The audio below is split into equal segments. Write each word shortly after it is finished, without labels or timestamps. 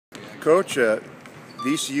Coach,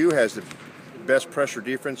 VCU has the best pressure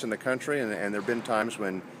defense in the country, and there have been times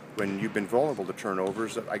when you've been vulnerable to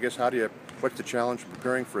turnovers. I guess what's the challenge of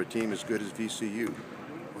preparing for a team as good as VCU?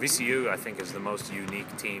 VCU, I think, is the most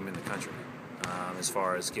unique team in the country as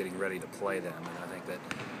far as getting ready to play them. And I think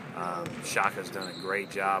that Shaka's done a great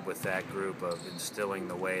job with that group of instilling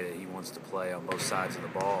the way that he wants to play on both sides of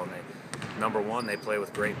the ball. And number one, they play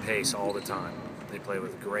with great pace all the time. They play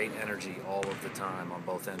with great energy all of the time on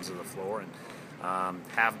both ends of the floor, and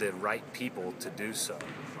have the right people to do so.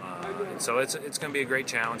 And so it's going to be a great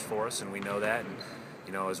challenge for us, and we know that. And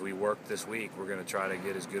as we work this week, we're going to try to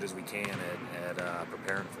get as good as we can at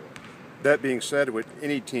preparing for it. That being said, with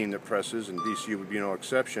any team that presses, and VCU would be no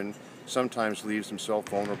exception, sometimes leaves himself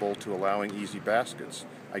vulnerable to allowing easy baskets.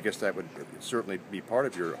 I guess that would certainly be part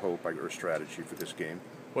of your hope or strategy for this game.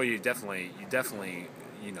 Well, you definitely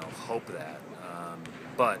hope that.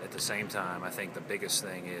 But at the same time, I think the biggest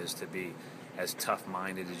thing is to be as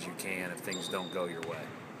tough-minded as you can if things don't go your way.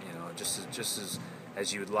 Just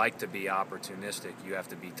as you would like to be opportunistic, you have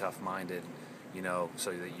to be tough-minded,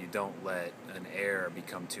 so that you don't let an error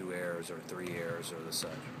become 2 errors or 3 errors or the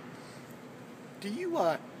such. Do you